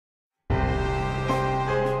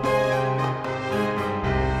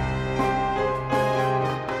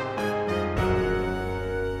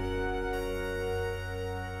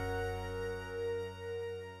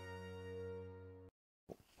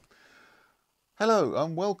Hello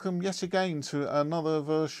and welcome yet again to another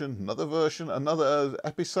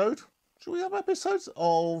episode. Should we have episodes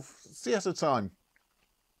of Theatre Time?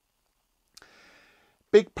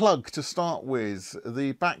 Big plug to start with,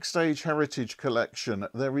 the Backstage Heritage Collection.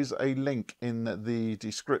 There is a link in the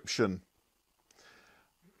description.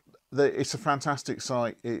 It's a fantastic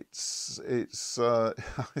site. I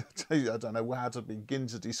don't know how to begin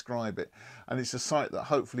to describe it, and it's a site that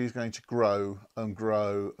hopefully is going to grow and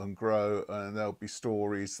grow and grow, and there'll be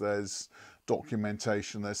stories, there's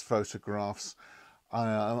documentation, there's photographs.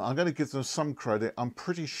 I'm going to give them some credit. I'm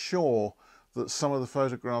pretty sure that some of the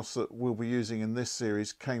photographs that we'll be using in this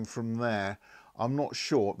series came from there. I'm not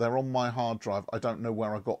sure. They're on my hard drive. I don't know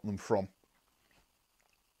where I got them from.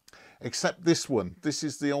 Except this one. This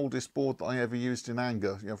is the oldest board that I ever used in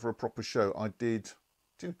anger, for a proper show. I did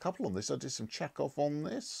a couple on this. I did some Chekhov on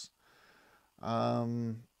this.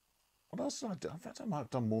 What else did I do? In fact, I might have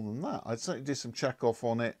done more than that. I certainly did some Chekhov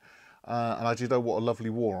on it, and I did Oh What a Lovely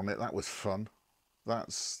War on it. That was fun.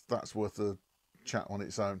 That's worth a chat on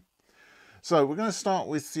its own. So we're going to start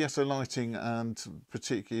with theatre lighting and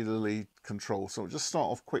particularly control. So we'll just start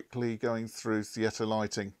off quickly going through theatre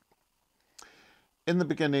lighting. In the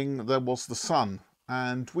beginning there was the sun,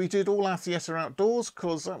 and we did all our theatre outdoors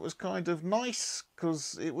because that was kind of nice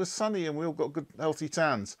because it was sunny and we all got good healthy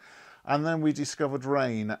tans. And then we discovered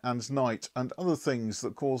rain and night and other things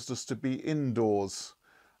that caused us to be indoors,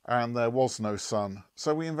 and there was no sun.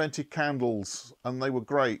 So we invented candles, and they were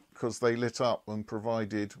great because they lit up and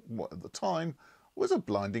provided what at the time was a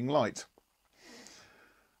blinding light.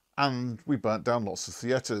 And we burnt down lots of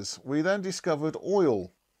theatres. We then discovered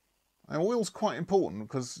oil. And oil's quite important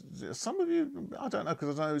because some of you, I don't know because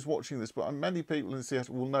I don't know who's watching this, but many people in the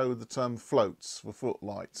theatre will know the term floats for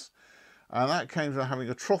footlights. And that came from having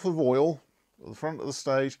a trough of oil at the front of the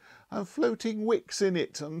stage and floating wicks in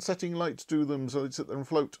it and setting lights to them so they'd sit there and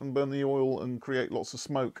float and burn the oil and create lots of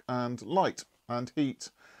smoke and light and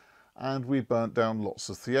heat. And we burnt down lots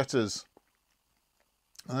of theatres.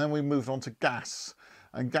 And then we moved on to gas.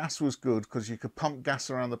 And gas was good because you could pump gas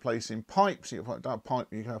around the place in pipes. You could pump pipe,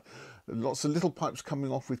 you could have lots of little pipes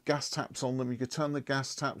coming off with gas taps on them. You could turn the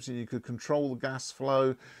gas taps and you could control the gas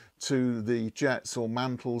flow to the jets or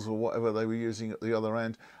mantles or whatever they were using at the other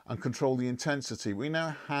end and control the intensity. We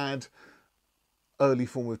now had early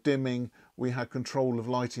form of dimming, we had control of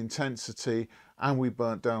light intensity, and we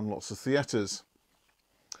burnt down lots of theatres.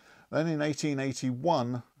 Then in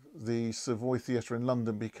 1881, the Savoy Theatre in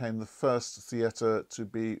London became the first theatre to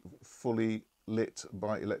be fully lit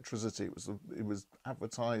by electricity. It was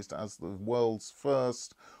advertised as the world's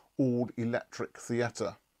first all-electric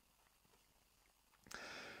theatre,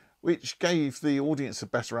 which gave the audience a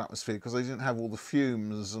better atmosphere because they didn't have all the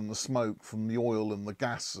fumes and the smoke from the oil and the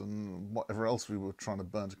gas and whatever else we were trying to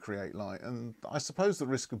burn to create light. And I suppose the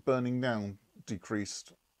risk of burning down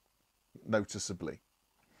decreased noticeably.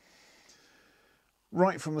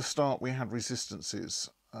 Right from the start we had resistances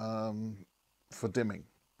for dimming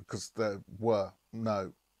because there were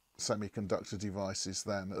no semiconductor devices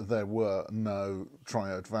then, there were no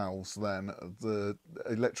triode valves then, the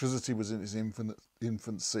electricity was in its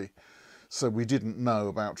infancy, so we didn't know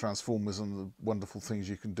about transformers and the wonderful things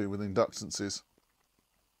you can do with inductances.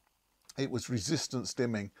 It was resistance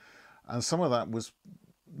dimming, and some of that was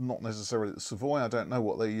not necessarily at Savoy, I don't know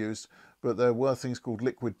what they used, but there were things called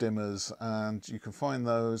liquid dimmers, and you can find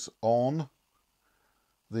those on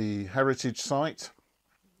the Heritage site,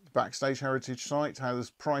 Backstage Heritage site.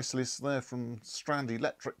 There's price lists there from Strand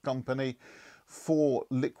Electric Company for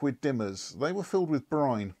liquid dimmers. They were filled with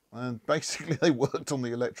brine, and basically they worked on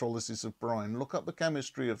the electrolysis of brine. Look up the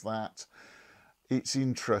chemistry of that. It's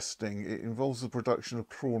interesting. It involves the production of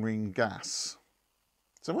chlorine gas.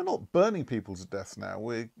 So we're not burning people to death now,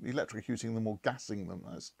 we're electrocuting them or gassing them.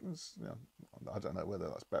 I don't know whether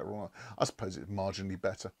that's better or not. I suppose it's marginally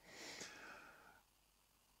better.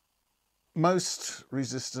 Most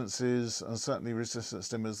resistances, and certainly resistance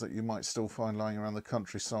dimmers that you might still find lying around the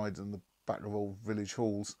countryside and the back of old village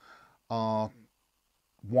halls, are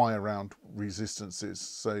wire-wound resistances.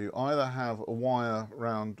 So you either have a wire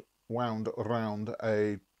wound around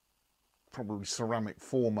a probably ceramic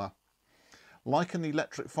former, like an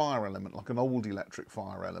electric fire element, like an old electric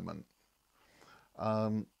fire element.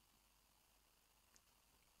 And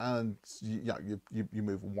you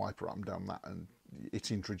move a wiper up and down that, and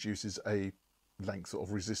it introduces a length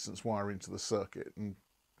of resistance wire into the circuit, and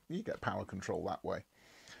you get power control that way.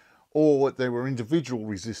 Or there were individual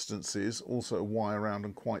resistances, also wire round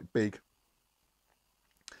and quite big,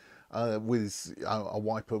 with a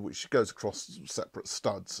wiper which goes across separate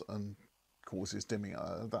studs and causes dimming.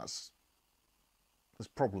 That's There's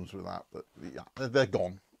problems with that, but yeah, they're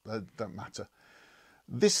gone. They don't matter.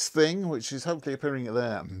 This thing, which is hopefully appearing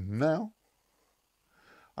there now,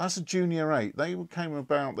 that's a Junior 8. They came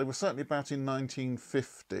about, they were certainly about in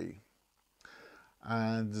 1950.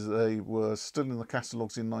 And they were still in the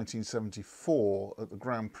catalogues in 1974 at the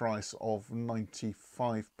grand price of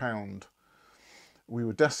 £95. We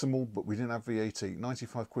were decimal, but we didn't have VAT.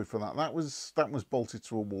 95 quid for that. That was bolted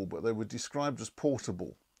to a wall, but they were described as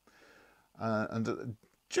portable.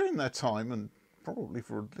 During their time, and probably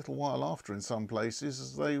for a little while after in some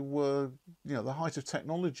places, they were, the height of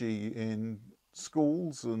technology in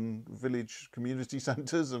schools and village community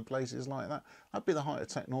centres and places like that. That'd be the height of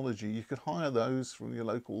technology. You could hire those from your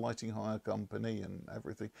local lighting hire company and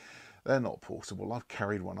everything. They're not portable. I've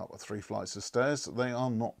carried one up 3 flights of stairs. They are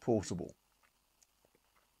not portable.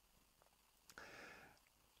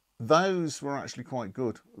 Those were actually quite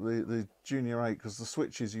good, the Junior 8, because the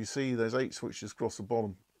switches, you see there's 8 switches across the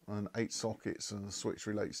bottom and 8 sockets, and the switch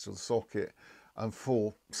relates to the socket, and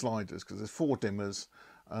 4 sliders, because there's 4 dimmers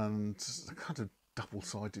and kind of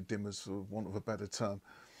double-sided dimmers, for want of a better term,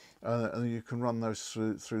 and you can run those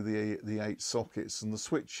through the 8 sockets. And the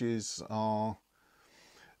switches are,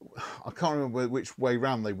 I can't remember which way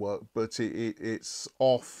round they work, but it's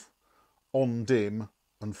off, on dim,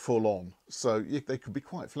 and full on. So they could be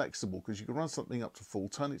quite flexible, because you can run something up to full,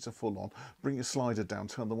 turn it to full on, bring your slider down,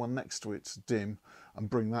 turn the one next to it to dim, and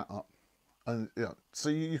bring that up. And so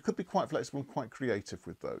you could be quite flexible and quite creative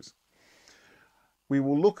with those. We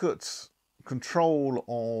will look at control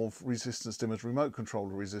of resistance dimmers, remote control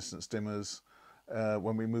of resistance dimmers,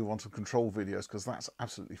 when we move on to control videos, because that's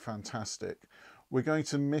absolutely fantastic. We're going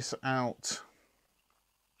to miss out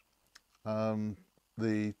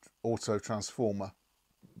the auto transformer,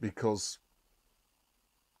 because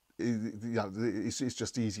it's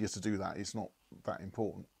just easier to do that. It's not that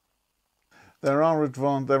important. There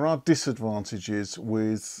are disadvantages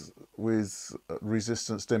with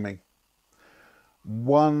resistance dimming.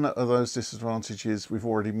 One of those disadvantages we've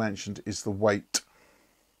already mentioned is the weight,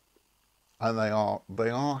 and they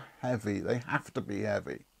are heavy. They have to be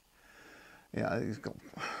heavy.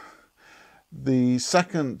 The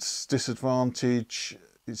second disadvantage,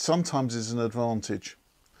 it sometimes is an advantage,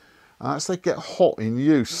 and that's they get hot in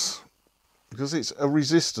use, because it's a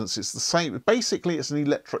resistance. It's the same. Basically, it's an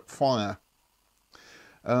electric fire,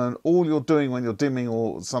 and all you're doing when you're dimming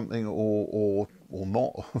or something, or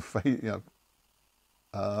not,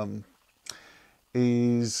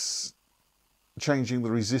 is changing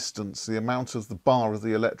the resistance, the amount of the bar of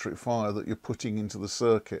the electric fire that you're putting into the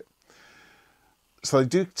circuit. So they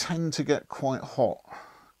do tend to get quite hot,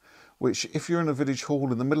 which, if you're in a village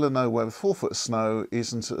hall in the middle of nowhere with 4 foot of snow,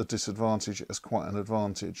 isn't a disadvantage, it's quite an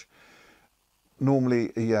advantage.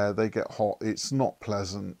 Normally, yeah, they get hot. It's not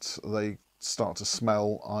pleasant. They start to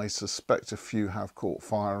smell. I suspect a few have caught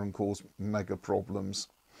fire and caused mega problems.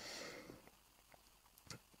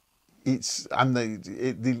 It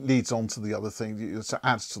leads on to the other thing, to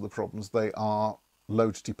add to the problems. They are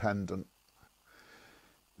load dependent.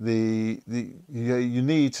 You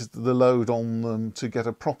need the load on them to get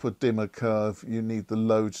a proper dimmer curve. You need the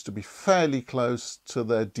loads to be fairly close to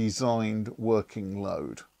their designed working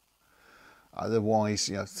load. Otherwise,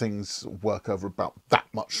 things work over about that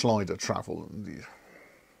much slider travel,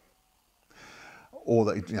 or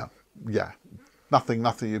they, nothing.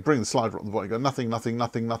 You bring the slider up the bottom, you go nothing. Oh,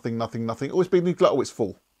 it's been neglected. Oh, it's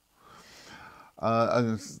full,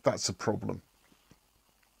 and that's a problem.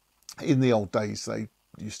 In the old days, they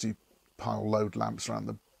used to pile load lamps around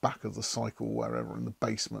the back of the cycle, wherever, in the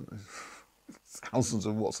basement. Thousands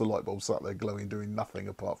of watts of light bulbs sat there glowing, doing nothing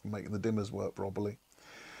apart from making the dimmers work properly.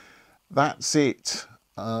 That's it.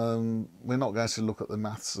 We're not going to look at the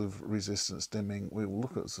maths of resistance dimming.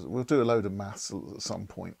 We'll do a load of maths at some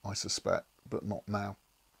point, I suspect, but not now.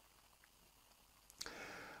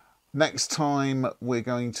 Next time we're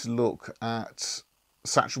going to look at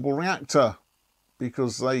saturable reactor,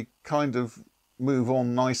 because they kind of move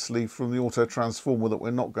on nicely from the auto transformer that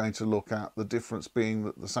we're not going to look at. The difference being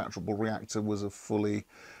that the saturable reactor was a fully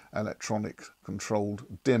electronic controlled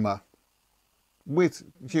dimmer with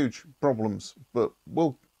huge problems, but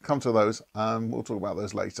we'll come to those and we'll talk about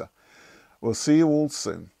those later. We'll see you all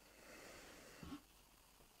soon.